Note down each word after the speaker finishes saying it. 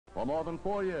For more than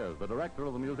 4 years, the director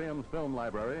of the museum's film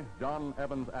library, John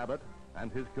Evans Abbott, and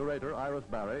his curator, Iris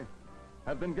Barry,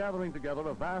 have been gathering together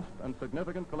a vast and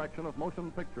significant collection of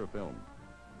motion picture films,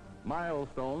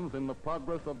 milestones in the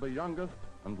progress of the youngest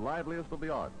and liveliest of the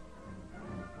arts.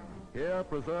 Here,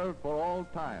 preserved for all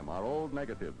time, are old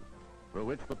negatives, through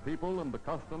which the people and the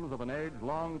customs of an age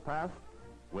long past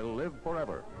will live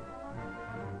forever.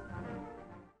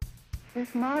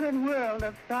 This modern world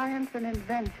of science and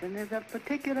invention is of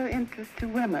particular interest to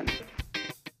women.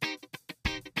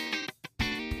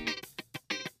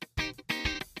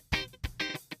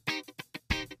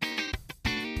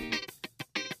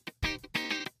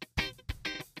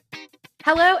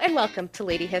 Hello and welcome to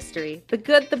Lady History, the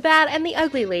good, the bad, and the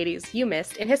ugly ladies you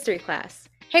missed in history class.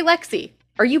 Hey Lexi,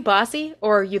 are you bossy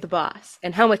or are you the boss?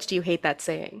 And how much do you hate that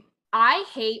saying? I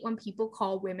hate when people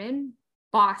call women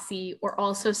bossy or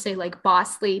also say like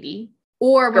boss lady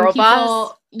or when girl people,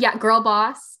 boss? Yeah, girl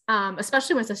boss,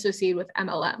 especially when it's associated with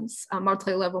MLMs,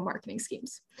 multi-level marketing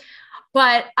schemes.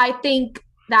 But I think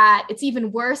that it's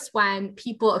even worse when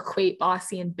people equate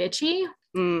bossy and bitchy.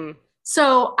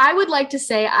 So I would like to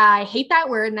say I hate that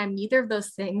word and I'm neither of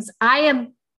those things. I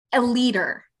am a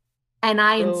leader and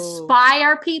I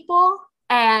inspire people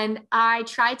and I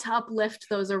try to uplift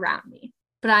those around me,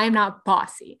 but I am not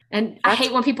bossy. And I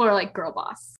hate when people are like girl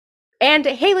boss. And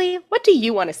Haley, what do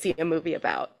you want to see a movie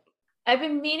about? I've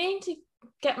been meaning to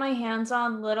get my hands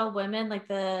on Little Women, like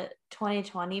the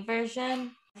 2020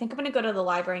 version. I think I'm going to go to the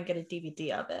library and get a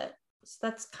DVD of it. So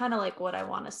that's kind of like what I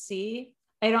want to see.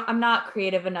 I'm not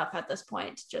creative enough at this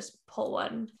point to just pull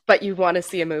one. But you want to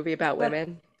see a movie about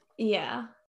women? Yeah.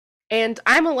 And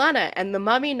I'm Alana, and The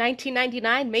Mummy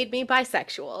 1999 made me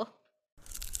bisexual.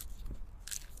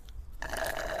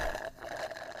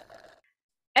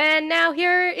 And now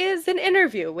here is an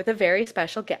interview with a very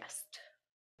special guest.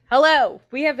 Hello,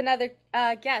 we have another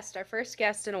guest, our first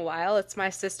guest in a while. It's my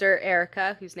sister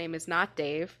Erica, whose name is not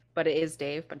Dave, but it is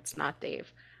Dave, but it's not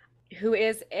Dave, who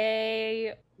is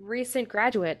a recent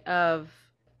graduate of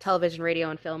television,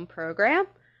 radio, and film program.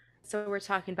 So we're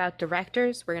talking about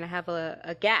directors. We're going to have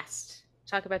a guest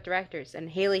talk about directors. And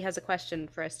Haley has a question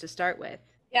for us to start with.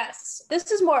 Yes.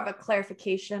 This is more of a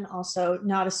clarification, also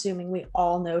not assuming we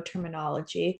all know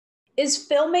terminology. Is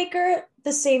filmmaker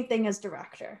the same thing as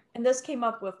director? And this came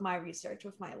up with my research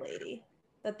with my lady,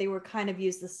 that they were kind of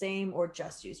used the same or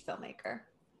just use filmmaker.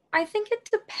 I think it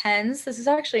depends. This is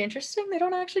actually interesting. They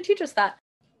don't actually teach us that.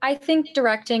 I think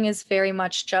directing is very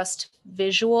much just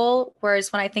visual,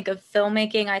 whereas when I think of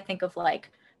filmmaking, I think of like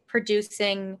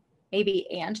producing maybe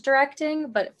and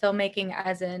directing, but filmmaking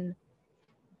as in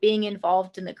being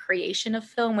involved in the creation of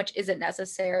film, which isn't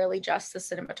necessarily just the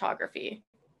cinematography.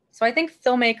 So I think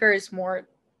filmmaker is more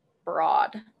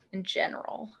broad in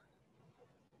general.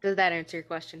 Does that answer your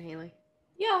question, Haley?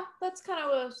 Yeah, that's kind of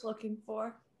what I was looking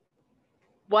for.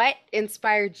 What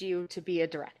inspired you to be a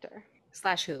director?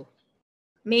 / who?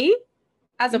 Me?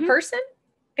 As a person?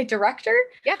 A director?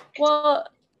 Yeah. Well,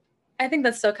 I think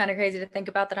that's so kind of crazy to think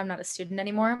about that I'm not a student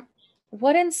anymore.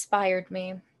 What inspired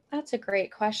me? That's a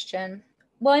great question.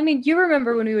 Well, I mean, you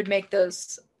remember when we would make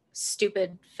those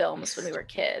stupid films when we were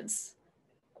kids.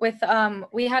 With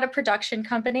we had a production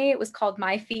company. It was called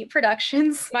My Feet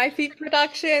Productions. My Feet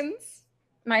Productions.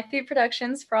 My Feet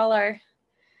Productions for all our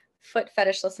foot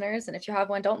fetish listeners. And if you have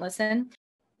one, don't listen.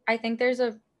 I think there's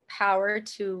a power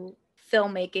to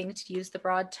filmmaking, to use the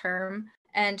broad term,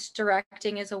 and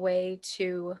directing is a way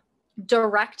to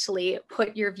directly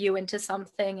put your view into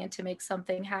something and to make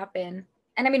something happen.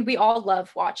 And I mean, we all love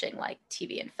watching like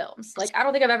TV and films. Like, I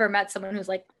don't think I've ever met someone who's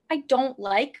like, I don't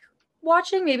like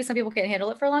watching. Maybe some people can't handle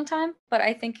it for a long time, but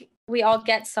I think we all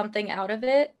get something out of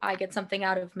it. I get something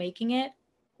out of making it.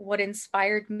 What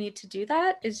inspired me to do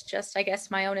that is just, I guess,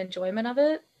 my own enjoyment of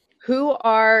it. Who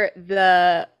are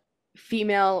the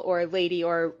female or lady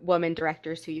or woman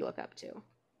directors who you look up to?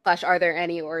 / are there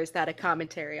any, or is that a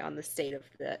commentary on the state of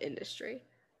the industry?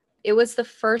 It was the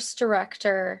first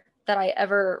director that I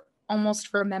ever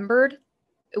almost remembered.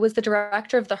 It was the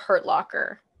director of The Hurt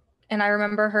Locker. And I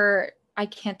remember her, I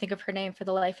can't think of her name for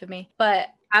the life of me, but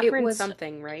Catherine it was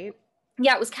something, right?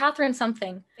 Yeah, it was Catherine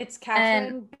something. It's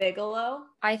Catherine Bigelow.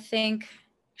 I think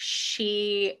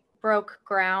she broke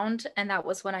ground, and that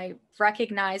was when I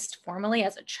recognized formally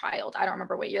as a child, I don't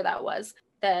remember what year that was,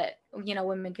 that, you know,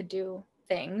 women could do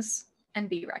things and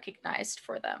be recognized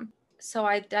for them. So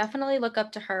I definitely look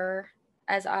up to her,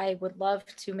 as I would love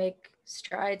to make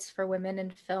strides for women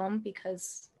in film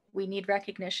because we need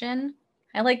recognition.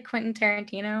 I like Quentin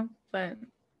Tarantino, but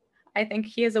I think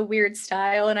he has a weird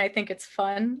style and I think it's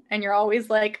fun and you're always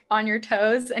like on your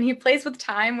toes, and he plays with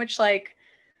time, which, like,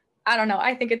 I don't know,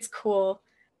 I think it's cool.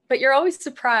 but you're always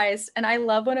surprised. And I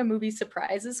love when a movie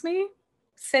surprises me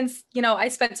since, I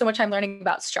spent so much time learning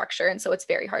about structure. And so it's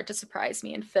very hard to surprise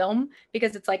me in film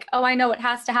because it's like, oh, I know what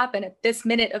has to happen at this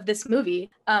minute of this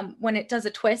movie. When it does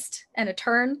a twist and a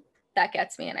turn, that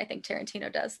gets me. And I think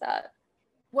Tarantino does that.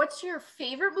 What's your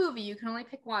favorite movie? You can only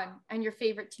pick one, and your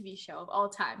favorite TV show of all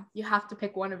time. You have to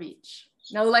pick one of each.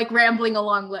 No, like rambling a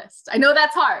long list. I know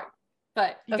that's hard,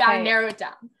 but you gotta narrow it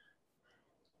down.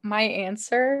 My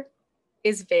answer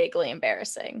is vaguely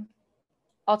embarrassing.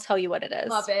 I'll tell you what it is.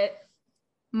 Love it.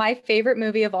 My favorite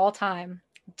movie of all time,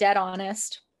 dead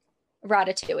honest,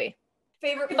 Ratatouille.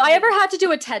 Favorite If movie? I ever had to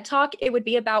do a TED Talk, it would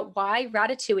be about why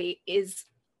Ratatouille is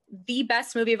the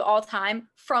best movie of all time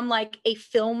from like a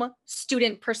film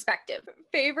student perspective.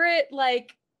 Favorite,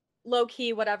 like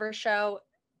low-key whatever show,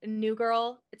 New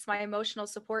Girl. It's my emotional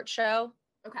support show.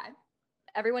 Okay.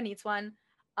 Everyone needs one.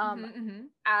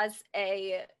 As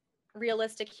a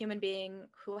realistic human being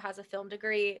who has a film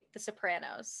degree, The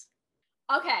Sopranos.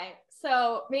 Okay,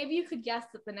 so maybe you could guess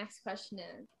that the next question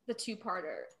is the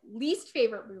two-parter. Least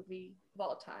favorite movie of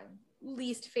all time.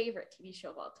 Least favorite TV show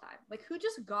of all time. Like, who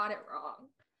just got it wrong?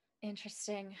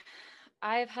 Interesting.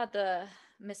 I've had the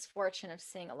misfortune of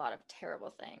seeing a lot of terrible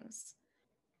things.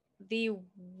 The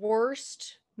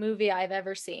worst movie I've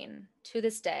ever seen to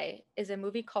this day is a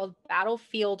movie called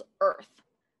Battlefield Earth,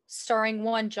 starring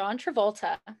one John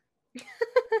Travolta.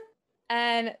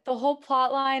 And the whole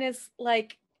plot line is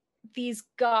like these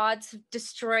gods have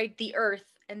destroyed the earth.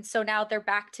 And so now they're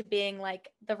back to being like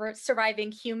the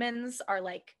surviving humans are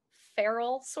like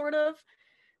feral, sort of.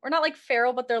 Or not like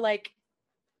feral, but they're like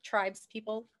tribes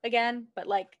people again, but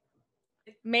like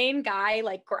main guy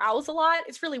like growls a lot.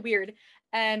 It's really weird.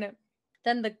 And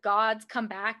then the gods come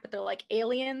back, but they're like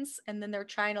aliens, and then they're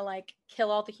trying to like kill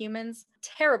all the humans.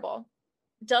 Terrible.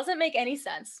 Doesn't make any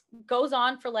sense. Goes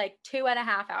on for like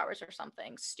 2.5 hours or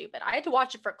something stupid. I had to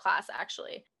watch it for class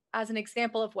actually as an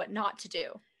example of what not to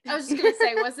do. I was just gonna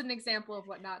say, was an example of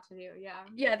what not to do.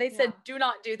 Yeah, they said do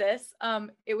not do this.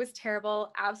 It was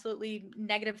terrible. Absolutely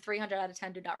 -300 out of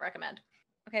 10. Do not recommend.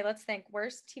 Okay, let's think.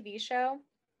 Worst TV show.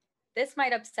 This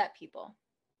might upset people.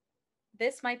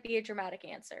 This might be a dramatic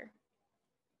answer.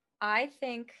 I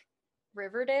think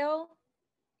Riverdale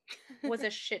was a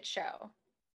shit show.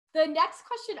 The next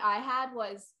question I had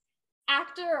was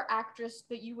actor or actress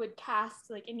that you would cast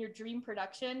like in your dream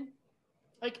production.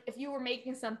 Like if you were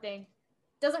making something,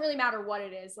 doesn't really matter what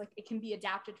it is, like it can be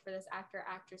adapted for this actor or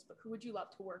actress, but who would you love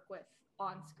to work with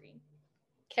on screen?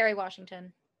 Kerry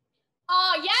Washington.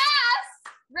 Oh,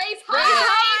 yes! Raise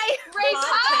high! Raise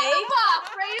high the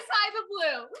buff! Raise high the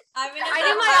blue! I'm gonna I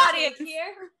knew my audience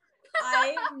here.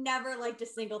 I've never liked a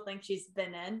single thing she's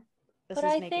been in. This But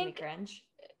is I making me think- cringe.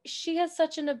 She has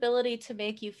such an ability to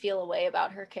make you feel a way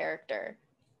about her character.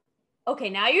 Okay,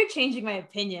 now you're changing my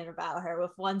opinion about her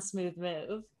with one smooth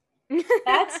move.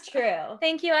 That's true.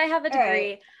 Thank you. I have a All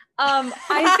degree. right.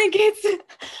 I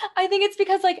think it's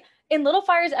because like in Little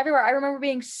Fires Everywhere, I remember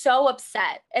being so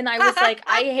upset, and I was like,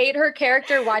 I hate her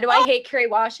character. Why do I hate Kerry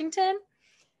Washington?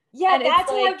 Yeah, And it's that's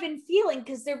how like- I've been feeling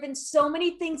because there have been so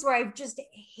many things where I've just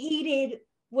hated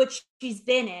what she's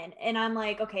been in, and I'm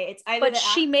like, okay, it's either. But the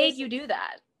she actress- made you do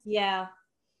that. Yeah.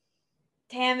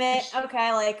 Damn it. Okay,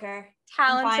 I like her.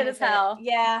 I'm fine Talented with as hell. it.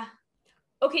 Yeah.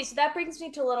 Okay, so that brings me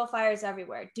to Little Fires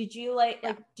Everywhere. Did you like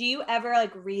do you ever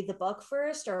like read the book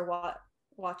first or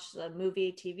watch the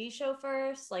movie TV show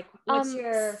first? Like what's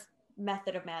your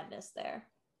method of madness there?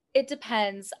 It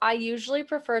depends. I usually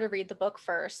prefer to read the book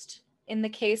first. In the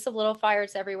case of Little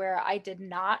Fires Everywhere, I did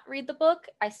not read the book.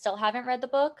 I still haven't read the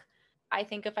book. I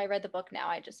think if I read the book now,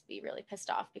 I'd just be really pissed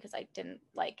off because I didn't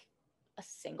like a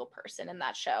single person in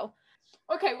that show.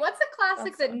 Okay, what's a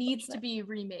classic That's that needs to unfortunate. be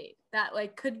remade that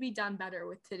like could be done better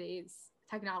with today's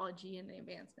technology and the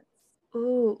advancements?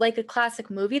 Ooh, like a classic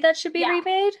movie that should be Yeah.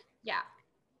 remade? Yeah.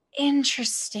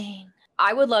 Interesting.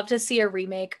 I would love to see a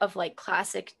remake of like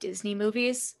classic Disney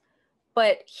movies,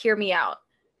 but hear me out.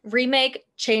 Remake,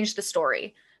 change the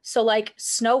story. So like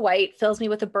Snow White fills me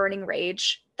with a burning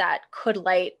rage that could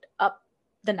light up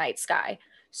the night sky.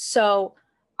 So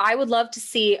I would love to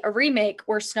see a remake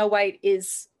where Snow White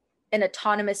is an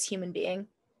autonomous human being.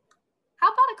 How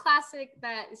about a classic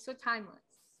that is so timeless?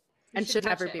 We And should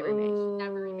touch never it. be remade.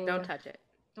 Never remade. Don't touch it.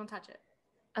 Don't touch it.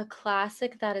 A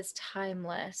classic that is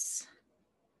timeless.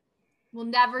 We'll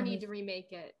never Let me- need to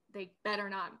remake it. They better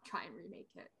not try and remake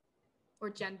it. Or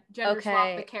gender swap the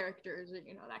Okay. characters or,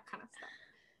 that kind of stuff.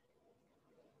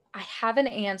 I have an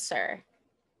answer,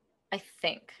 I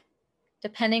think,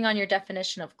 depending on your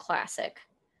definition of classic.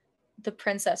 The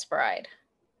Princess Bride.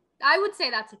 I would say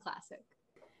that's a classic.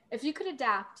 If you could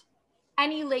adapt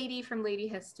any lady from Lady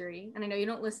History, and I know you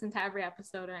don't listen to every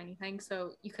episode or anything,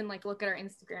 so you can like look at our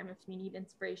Instagram if you need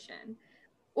inspiration.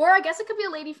 Or I guess it could be a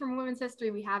lady from women's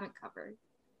history we haven't covered.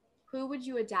 Who would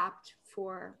you adapt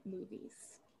for movies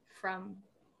from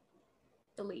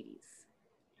the ladies?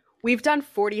 We've done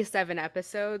 47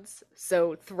 episodes,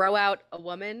 so throw out a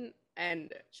woman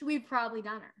and We've probably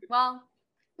done her. Well,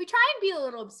 we try and be a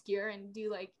little obscure and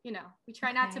do like, we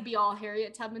try not to be all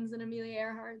Harriet Tubmans and Amelia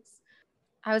Earharts.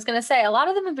 I was gonna say a lot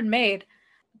of them have been made.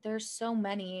 There's so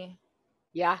many.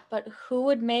 yeah. But who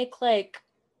would make like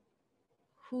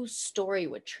whose story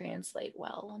would translate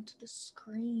well onto the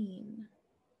screen?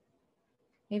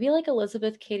 Maybe like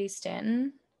Elizabeth Cady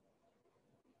Stanton.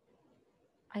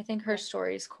 I think her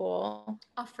story's cool.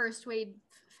 A first wave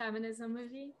feminism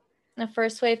movie. A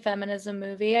first wave feminism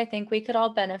movie. I think we could all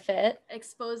benefit.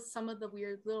 Expose some of the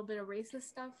weird little bit of racist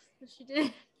stuff that she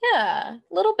did. Yeah,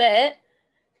 a little bit.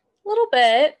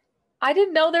 I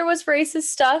didn't know there was racist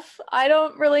stuff. I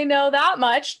don't really know that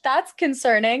much. That's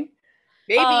concerning.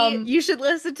 Maybe you should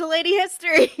listen to Lady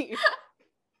History.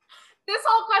 This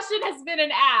whole question has been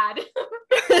an ad.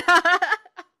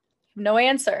 No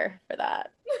answer for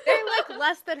that. They're like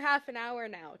less than half an hour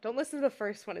now. Don't listen to the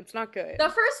first one. It's not good. The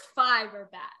first 5 are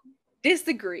bad.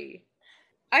 Disagree.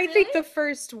 I Really? think the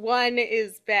first one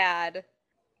is bad.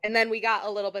 And then we got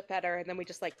a little bit better, and then we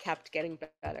just like kept getting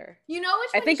better. You know which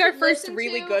I one think you our should first listen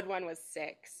really to? good one was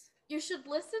 6. You should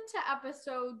listen to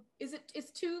episode. Is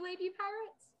 2 Lady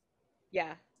Pirates?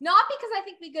 Yeah. Not because I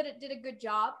think we did a good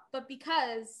job, but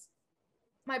because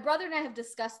my brother and I have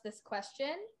discussed this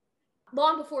question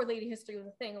long before Lady History was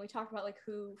a thing, and we talked about like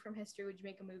who from history would you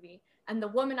make a movie, and the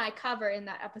woman I cover in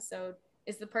that episode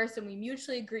is the person we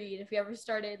mutually agreed if we ever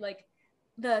started like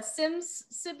the Sims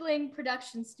sibling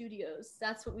production studios,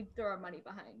 that's what we'd throw our money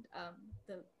behind.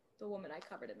 The woman I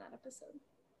covered in that episode.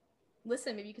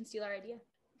 Listen, maybe you can steal our idea.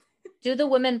 Do the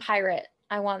women pirate.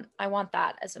 I want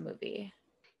that as a movie.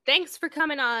 Thanks for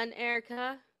coming on,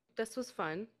 Erica. This was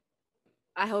fun.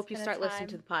 I hope you been a start listening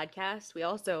to time. the podcast.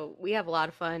 We have a lot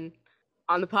of fun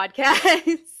on the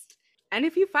podcast. And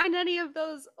if you find any of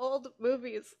those old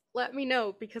movies, let me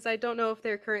know, because I don't know if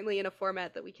they're currently in a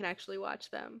format that we can actually watch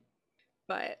them.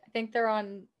 But I think they're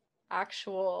on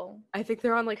actual I think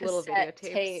they're on like little cassette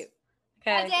videotapes. tape.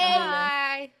 Okay.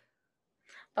 Bye.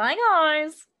 Bye,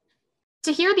 guys.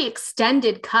 To hear the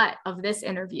extended cut of this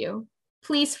interview,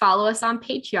 please follow us on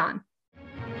Patreon.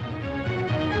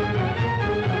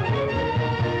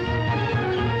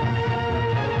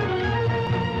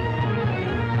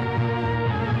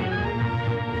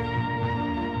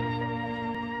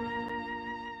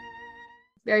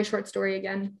 Very short story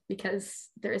again, because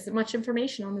there isn't much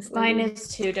information on this lady. Mine is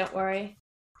too, don't worry.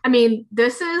 I mean,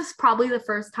 this is probably the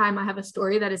first time I have a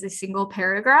story that is a single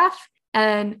paragraph.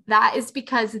 And that is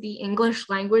because the English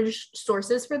language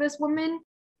sources for this woman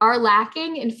are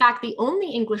lacking. In fact, the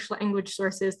only English language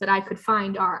sources that I could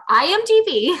find are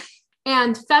IMDb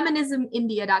and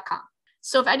feminismindia.com.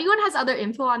 So if anyone has other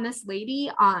info on this lady,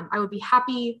 I would be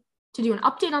happy to do an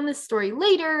update on this story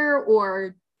later,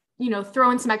 or throw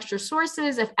in some extra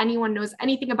sources if anyone knows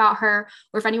anything about her,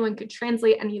 or if anyone could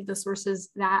translate any of the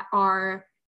sources that are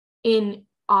in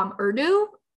Urdu,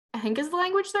 I think is the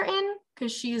language they're in,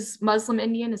 because she's Muslim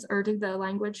Indian. Is Urdu the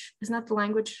language? Isn't that the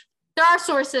language? There are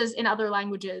sources in other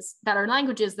languages that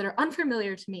are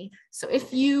unfamiliar to me. So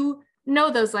if you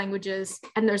know those languages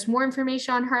and there's more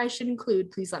information on her I should include,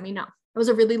 please let me know. That was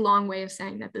a really long way of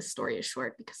saying that this story is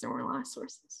short, because there weren't a lot of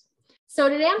sources. So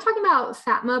today I'm talking about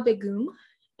Fatma Begum,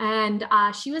 and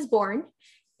she was born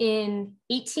in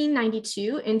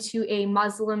 1892 into a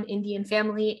Muslim Indian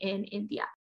family in India.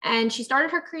 And she started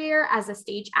her career as a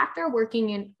stage actor working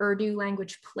in Urdu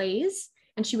language plays,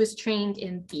 and she was trained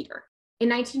in theater. In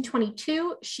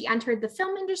 1922, she entered the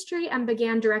film industry and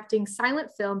began directing silent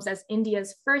films as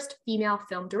India's first female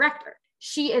film director.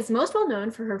 She is most well known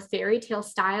for her fairy tale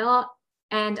style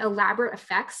and elaborate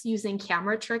effects using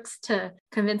camera tricks to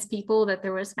convince people that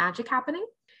there was magic happening.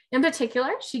 In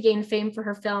particular, she gained fame for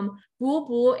her film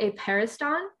Bulbul e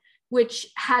Paristan, which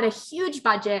had a huge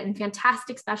budget and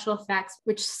fantastic special effects,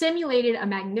 which simulated a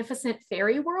magnificent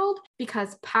fairy world,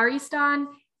 because Paristan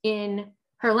in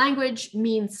her language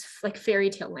means like fairy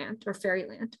tale land or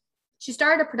fairyland. She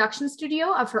started a production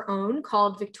studio of her own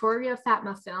called Victoria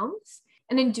Fatma Films.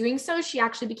 And in doing so, she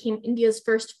actually became India's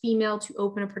first female to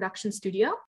open a production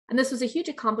studio. And this was a huge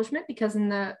accomplishment because in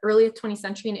the early 20th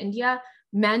century in India,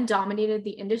 men dominated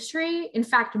the industry. In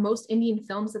fact, most Indian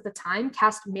films at the time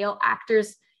cast male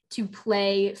actors to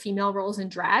play female roles in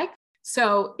drag.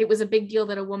 So it was a big deal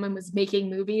that a woman was making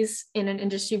movies in an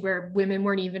industry where women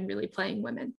weren't even really playing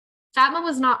women. Fatma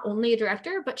was not only a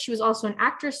director, but she was also an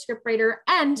actress, scriptwriter,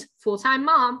 and full-time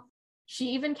mom.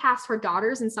 She even cast her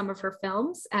daughters in some of her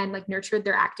films and like nurtured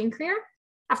their acting career.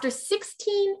 After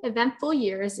 16 eventful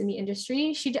years in the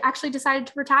industry, she actually decided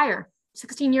to retire.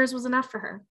 16 years was enough for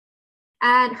her.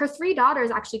 And her 3 daughters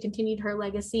actually continued her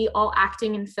legacy, all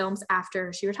acting in films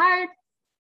after she retired.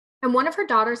 And one of her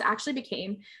daughters actually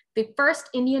became the first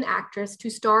Indian actress to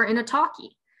star in a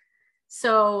talkie.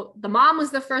 So the mom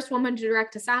was the first woman to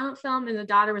direct a silent film, and the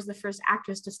daughter was the first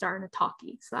actress to star in a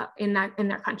talkie. So in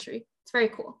their country, it's very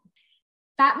cool.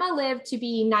 Fatma lived to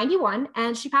be 91,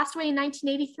 and she passed away in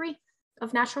 1983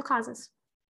 of natural causes.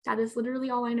 That is literally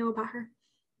all I know about her.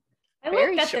 I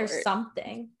Very like that short. there's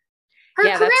something. Her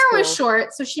Yeah, career that's was cool.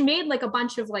 short, so she made like a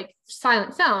bunch of like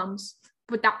silent films,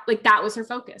 but that was her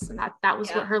focus, and that was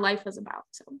what her life was about.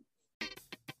 So.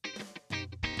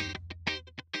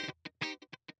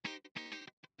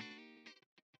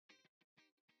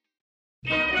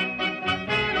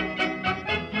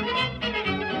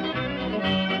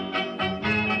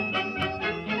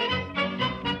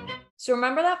 So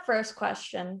remember that first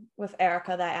question with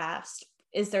Erica that I asked,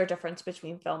 is there a difference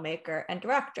between filmmaker and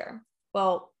director?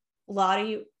 Well,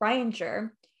 Lottie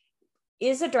Ranger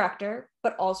is a director,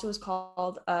 but also is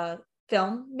called a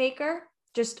filmmaker.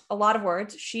 Just a lot of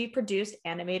words. She produced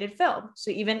animated film.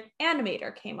 So even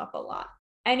animator came up a lot.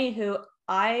 Anywho,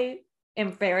 I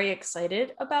am very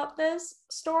excited about this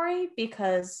story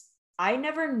because I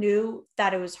never knew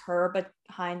that it was her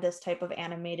behind this type of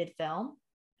animated film.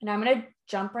 And I'm going to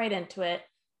jump right into it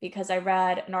because I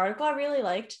read an article I really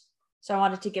liked. So I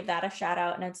wanted to give that a shout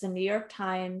out. And it's the New York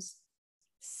Times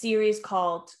series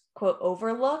called, quote,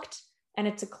 Overlooked. And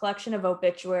it's a collection of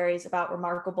obituaries about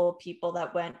remarkable people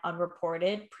that went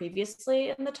unreported previously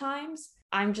in the Times.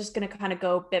 I'm just going to kind of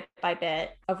go bit by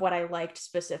bit of what I liked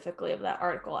specifically of that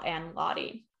article and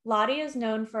Lottie. Lottie is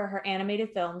known for her animated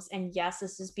films. And yes,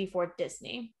 this is before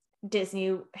Disney.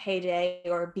 Disney heyday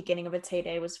or beginning of its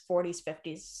heyday was 40s,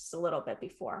 50s, a little bit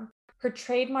before. Her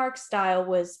trademark style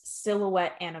was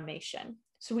silhouette animation.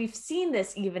 So we've seen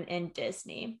this even in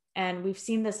Disney, and we've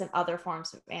seen this in other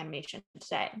forms of animation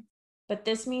today. But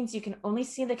this means you can only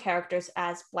see the characters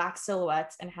as black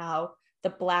silhouettes and how the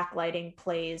black lighting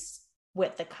plays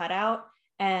with the cutout.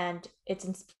 And it's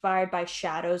inspired by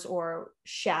shadows or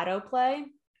shadow play.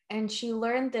 And she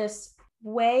learned this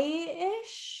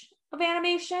way-ish of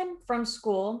animation from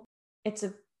school. It's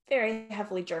a very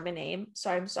heavily German name,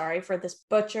 so I'm sorry for this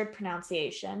butchered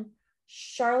pronunciation.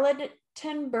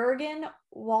 Charlottenburgen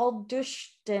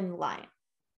Waldorfsteinlein.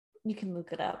 You can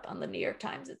look it up on the New York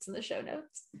Times. It's in the show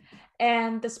notes.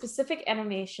 And the specific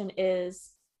animation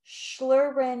is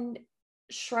Schlüren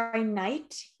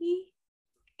Schreinite.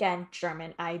 Again,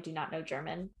 German. I do not know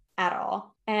German at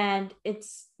all. And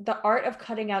it's the art of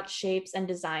cutting out shapes and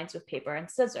designs with paper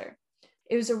and scissors.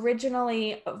 It was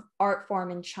originally an art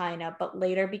form in China, but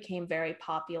later became very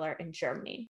popular in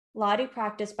Germany. Lottie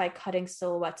practiced by cutting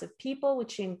silhouettes of people,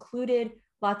 which included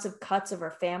lots of cuts of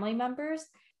her family members.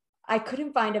 I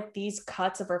couldn't find if these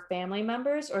cuts of her family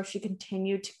members or if she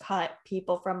continued to cut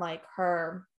people from like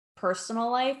her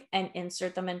personal life and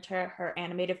insert them into her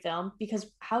animated film, because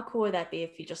how cool would that be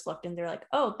if you just looked and they're like,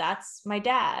 oh, that's my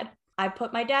dad. I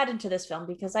put my dad into this film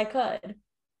because I could.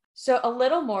 So a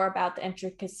little more about the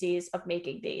intricacies of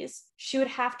making these. She would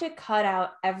have to cut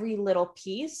out every little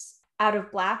piece out of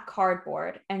black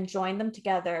cardboard and join them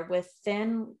together with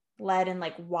thin lead and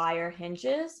like wire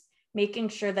hinges, making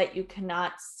sure that you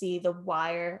cannot see the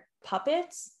wire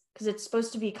puppets because it's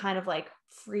supposed to be kind of like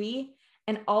free.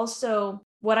 And also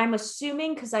what I'm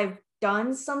assuming, because I've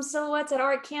done some silhouettes at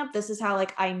art camp, this is how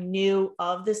like I knew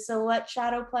of the silhouette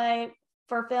shadow play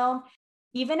for film.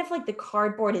 Even if like the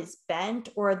cardboard is bent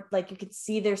or like you could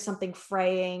see there's something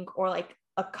fraying or like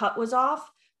a cut was off,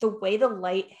 the way the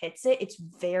light hits it, it's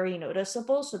very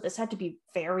noticeable. So this had to be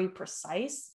very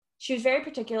precise. She was very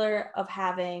particular of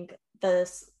having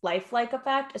this lifelike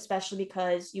effect, especially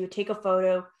because you would take a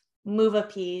photo, move a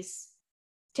piece,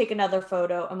 take another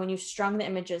photo, and when you strung the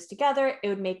images together, it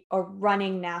would make a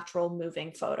running, natural,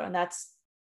 moving photo. And that's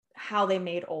how they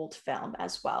made old film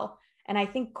as well. And I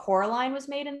think Coraline was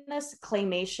made in this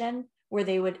claymation, where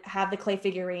they would have the clay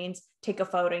figurines, take a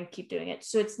photo and keep doing it.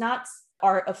 So it's not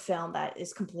art of film that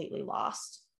is completely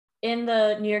lost. In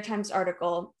the New York Times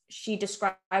article, she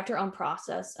described her own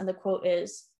process, and the quote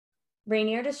is,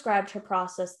 Rainier described her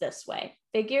process this way.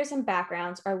 Figures and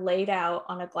backgrounds are laid out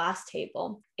on a glass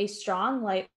table. A strong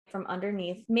light from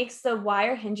underneath makes the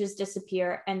wire hinges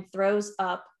disappear and throws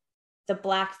up the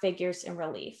black figures in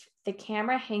relief. The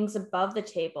camera hangs above the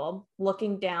table,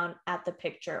 looking down at the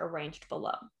picture arranged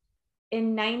below.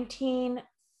 In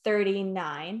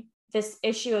 1939, this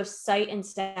issue of Sight and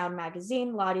Sound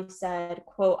magazine, Lottie said,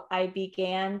 quote, I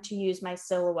began to use my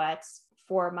silhouettes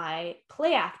for my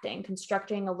play acting,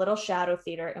 constructing a little shadow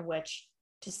theater in which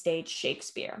to stage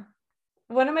Shakespeare.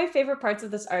 One of my favorite parts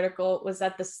of this article was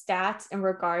that the stats in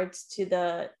regards to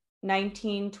the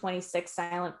 1926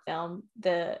 silent film,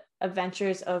 The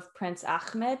Adventures of Prince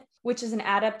Ahmed, which is an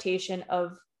adaptation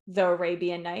of The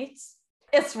Arabian Nights.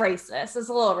 It's racist. It's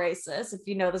a little racist if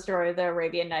you know the story of the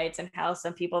Arabian Nights and how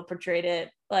some people portrayed it.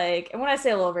 Like, and when I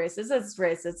say a little racist, it's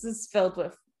racist. It's filled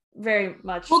with very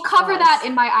much. We'll cover that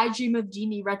in my I Dream of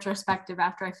Jeannie retrospective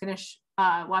after I finish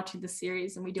watching the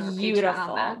series, and we do a Patreon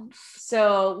on that.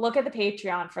 So look at the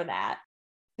Patreon for that.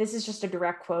 This is just a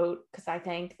direct quote because I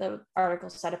think the article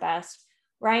said it best.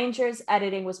 Reinger's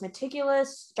editing was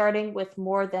meticulous, starting with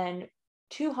more than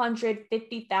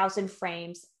 250,000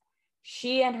 frames.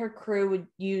 She and her crew would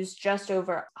use just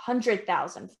over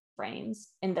 100,000 frames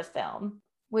in the film,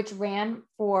 which ran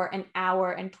for an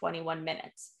hour and 21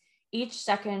 minutes, each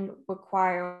second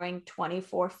requiring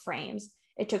 24 frames.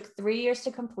 It took 3 years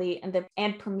to complete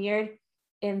and premiered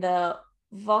in the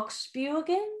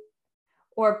Volksbühne,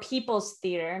 or People's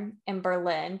Theater in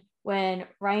Berlin, when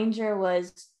Reinger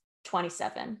was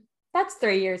 27. That's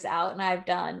 3 years out, and I've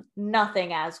done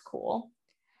nothing as cool.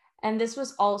 And this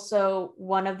was also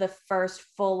one of the first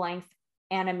full-length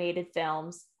animated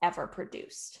films ever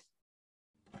produced.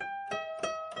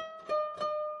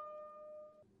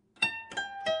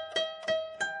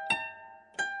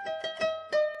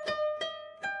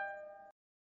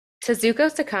 Tezuko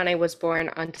Sakane was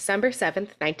born on December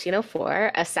 7th,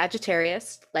 1904, a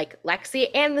Sagittarius, like Lexi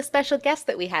and the special guest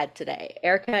that we had today.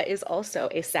 Erica is also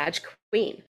a Sag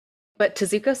queen. But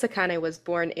Tezuko Sakane was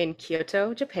born in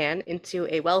Kyoto, Japan, into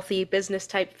a wealthy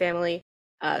business-type family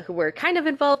who were kind of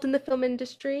involved in the film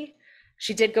industry.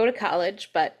 She did go to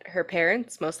college, but her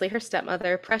parents, mostly her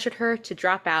stepmother, pressured her to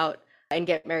drop out and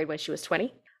get married when she was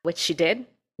 20, which she did.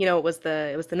 You know, it was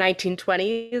the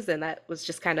 1920s, and that was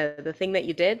just kind of the thing that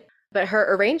you did. But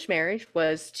her arranged marriage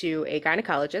was to a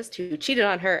gynecologist who cheated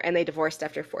on her, and they divorced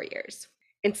after 4 years.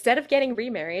 Instead of getting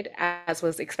remarried, as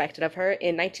was expected of her,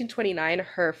 in 1929,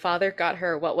 her father got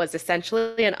her what was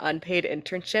essentially an unpaid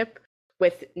internship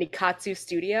with Nikatsu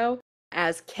Studio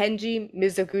as Kenji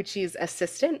Mizoguchi's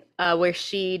assistant, where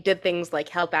she did things like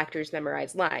help actors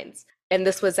memorize lines. And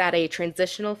this was at a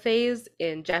transitional phase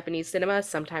in Japanese cinema.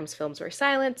 Sometimes films were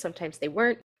silent, sometimes they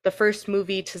weren't. The first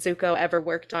movie Tezuko ever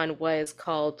worked on was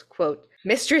called, quote,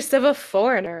 Mistress of a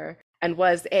Foreigner, and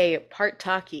was a part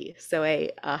talkie, so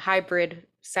a hybrid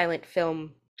silent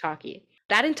film talkie.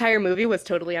 That entire movie was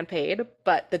totally unpaid,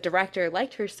 but the director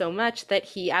liked her so much that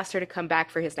he asked her to come back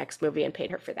for his next movie and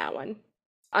paid her for that one.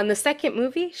 On the second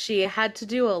movie, she had to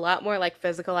do a lot more like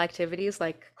physical activities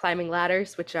like climbing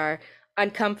ladders, which are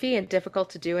uncomfy and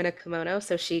difficult to do in a kimono,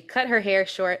 so she cut her hair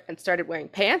short and started wearing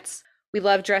pants. We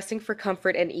love dressing for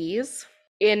comfort and ease.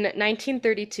 In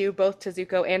 1932, both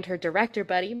Tezuko and her director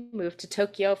buddy moved to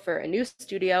Tokyo for a new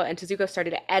studio, and Tezuko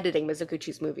started editing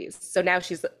Mizoguchi's movies. So now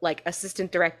she's like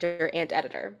assistant director and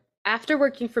editor. After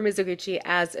working for Mizoguchi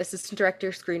as assistant director,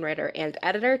 screenwriter, and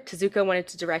editor, Tezuko wanted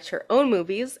to direct her own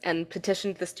movies and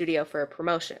petitioned the studio for a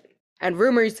promotion. And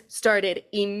rumors started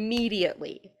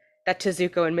immediately that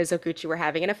Tezuko and Mizoguchi were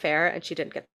having an affair, and she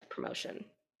didn't get the promotion.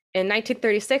 In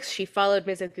 1936, she followed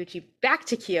Mizoguchi back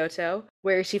to Kyoto,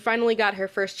 where she finally got her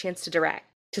first chance to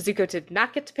direct. Tezuko did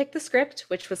not get to pick the script,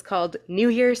 which was called New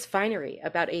Year's Finery,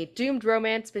 about a doomed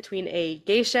romance between a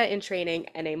geisha in training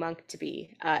and a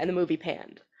monk-to-be, and the movie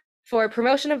panned. For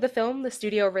promotion of the film, the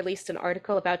studio released an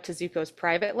article about Tezuko's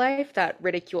private life that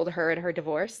ridiculed her and her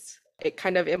divorce. It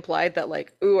kind of implied that,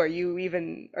 like, ooh, are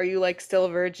you like still a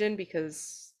virgin?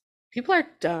 Because people are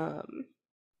dumb.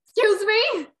 Excuse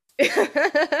me?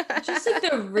 Just like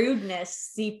the rudeness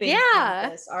seeping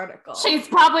from this article. She's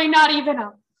probably not even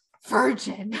a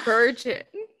virgin.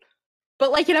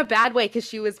 But like in a bad way, because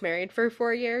she was married for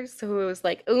 4 years. So it was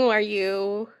like, oh, are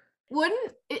you?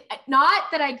 Wouldn't it, not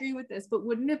that I agree with this, but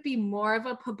wouldn't it be more of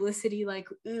a publicity like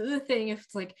thing if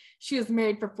it's like she was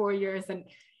married for 4 years and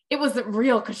it wasn't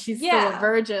real because she's still a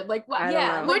virgin? Like, what?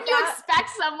 Wouldn't you expect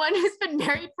someone who's been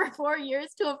married for 4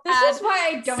 years to have had This is why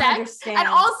I don't sex? understand. And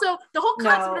also, the whole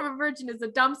concept of a virgin is a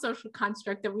dumb social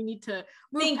construct that we need to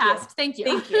move past. Thank you.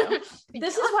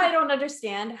 This is why I don't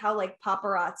understand how like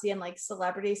paparazzi and like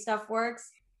celebrity stuff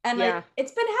works. And like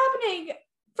it's been happening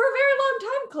for a very long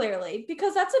time, clearly,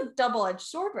 because that's a double-edged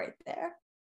sword right there.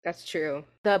 That's true.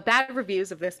 The bad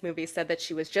reviews of this movie said that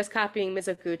she was just copying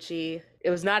Mizoguchi. It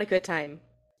was not a good time.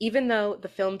 Even though the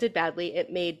film did badly,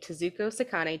 it made Tezuko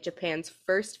Sakane Japan's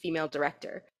first female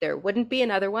director. There wouldn't be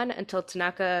another one until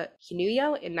Tanaka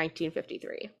Hinuyo in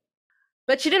 1953.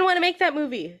 But she didn't want to make that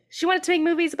movie. She wanted to make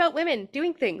movies about women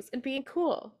doing things and being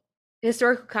cool.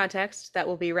 Historical context that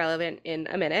will be relevant in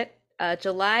a minute.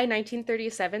 July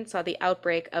 1937 saw the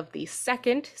outbreak of the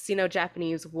Second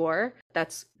Sino-Japanese War.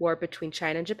 That's war between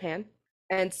China and Japan.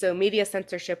 And so media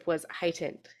censorship was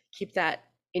heightened. Keep that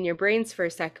in your brains for a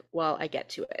sec while I get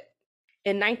to it.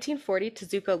 In 1940,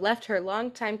 Tezuko left her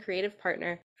longtime creative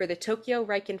partner for the Tokyo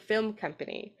Riken Film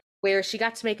Company, where she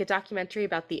got to make a documentary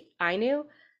about the Ainu,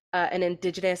 an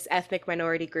indigenous ethnic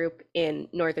minority group in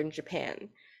northern Japan.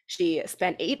 She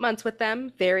spent 8 months with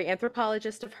them, very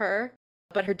anthropologist of her,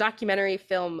 but her documentary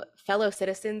film, Fellow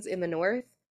Citizens in the North,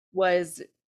 was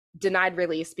denied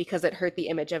release because it hurt the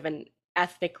image of an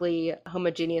ethnically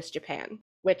homogeneous Japan,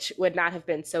 which would not have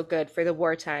been so good for the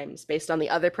war times based on the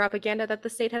other propaganda that the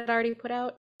state had already put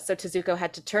out. So Tezuko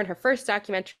had to turn her first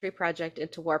documentary project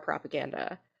into war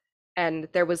propaganda. And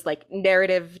there was like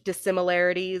narrative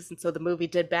dissimilarities, and so the movie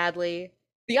did badly.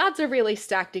 The odds are really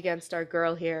stacked against our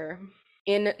girl here.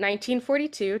 In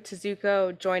 1942,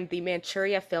 Tezuko joined the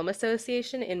Manchuria Film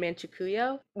Association in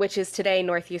Manchukuo, which is today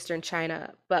northeastern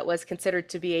China, but was considered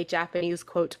to be a Japanese,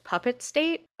 quote, puppet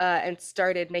state, and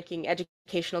started making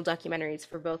educational documentaries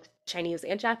for both Chinese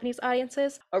and Japanese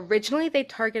audiences. Originally, they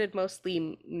targeted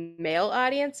mostly male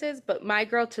audiences, but my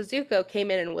girl Tezuko came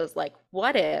in and was like,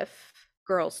 what if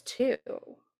girls too?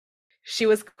 She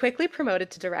was quickly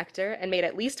promoted to director and made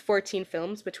at least 14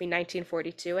 films between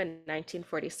 1942 and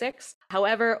 1946.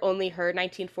 However, only her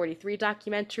 1943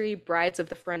 documentary, Brides of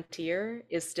the Frontier,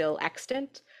 is still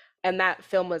extant. And that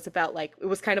film was about it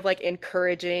was kind of like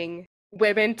encouraging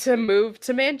women to move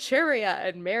to Manchuria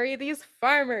and marry these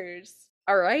farmers.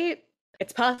 All right?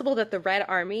 It's possible that the Red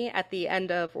Army at the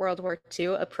end of World War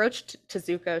II approached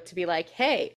Tezuko to be like,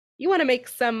 hey, you want to make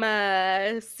some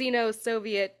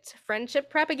Sino-Soviet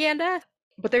friendship propaganda?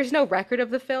 But there's no record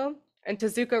of the film. And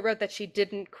Tezuko wrote that she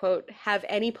didn't, quote, have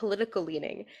any political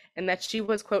leaning, and that she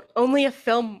was, quote, only a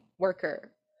film worker.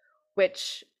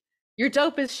 Which, you're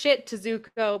dope as shit,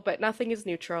 Tezuko, but nothing is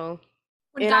neutral.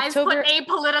 When guys put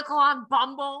apolitical on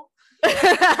Bumble.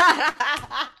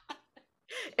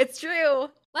 It's true.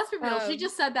 Let's be real. She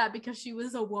just said that because she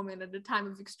was a woman at a time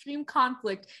of extreme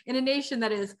conflict in a nation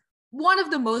that is one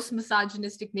of the most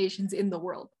misogynistic nations in the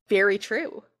world. Very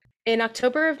true. In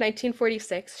October of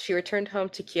 1946, she returned home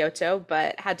to Kyoto,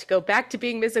 but had to go back to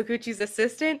being Mizoguchi's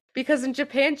assistant because in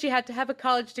Japan she had to have a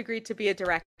college degree to be a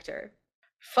director.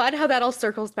 Fun how that all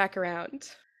circles back around.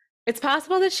 It's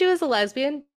possible that she was a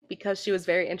lesbian because she was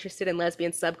very interested in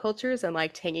lesbian subcultures and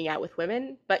liked hanging out with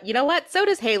women. But you know what? So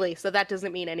does Haley, so that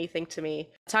doesn't mean anything to me.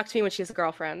 Talk to me when she's a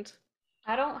girlfriend.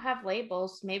 I don't have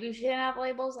labels. Maybe she didn't have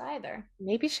labels either.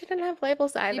 Maybe she didn't have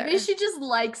labels either. Maybe she just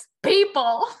likes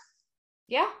people.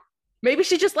 Yeah. Maybe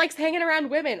she just likes hanging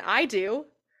around women. I do.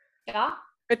 Yeah.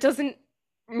 It doesn't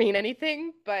mean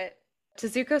anything, but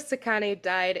Tezuko Sakane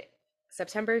died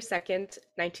September 2nd,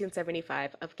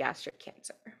 1975 of gastric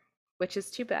cancer, which is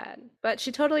too bad. But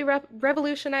she totally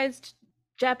revolutionized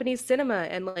Japanese cinema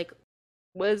and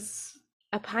was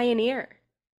a pioneer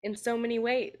in so many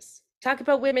ways. Talk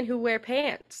about women who wear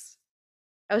pants.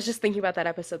 I was just thinking about that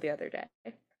episode the other day.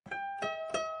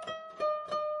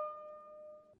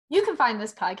 You can find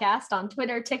this podcast on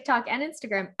Twitter, TikTok, and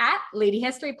Instagram at Lady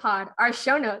History Pod. Our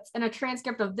show notes and a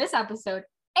transcript of this episode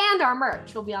and our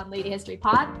merch will be on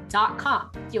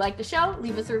ladyhistorypod.com. If you like the show,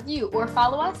 leave us a review or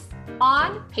follow us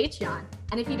on Patreon.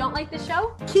 And if you don't like the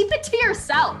show, keep it to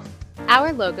yourself.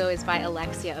 Our logo is by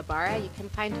Alexia Ibarra. You can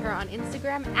find her on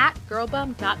Instagram at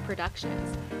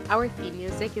girlbum.productions. Our theme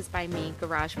music is by me,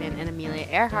 GarageBand, and Amelia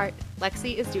Earhart.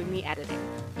 Lexi is doing the editing.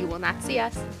 You will not see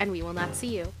us, and we will not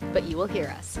see you, but you will hear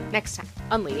us next time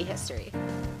on Lady History.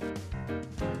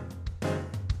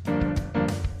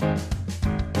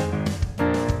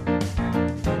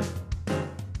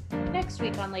 Next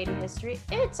week on Lady History,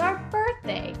 it's our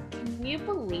birthday. Can you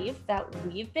believe that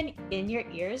we've been in your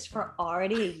ears for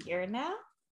already a year now?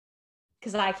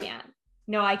 Because I can't.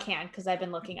 No, I can, because I've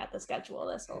been looking at the schedule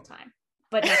this whole time.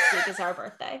 But next week is our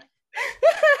birthday.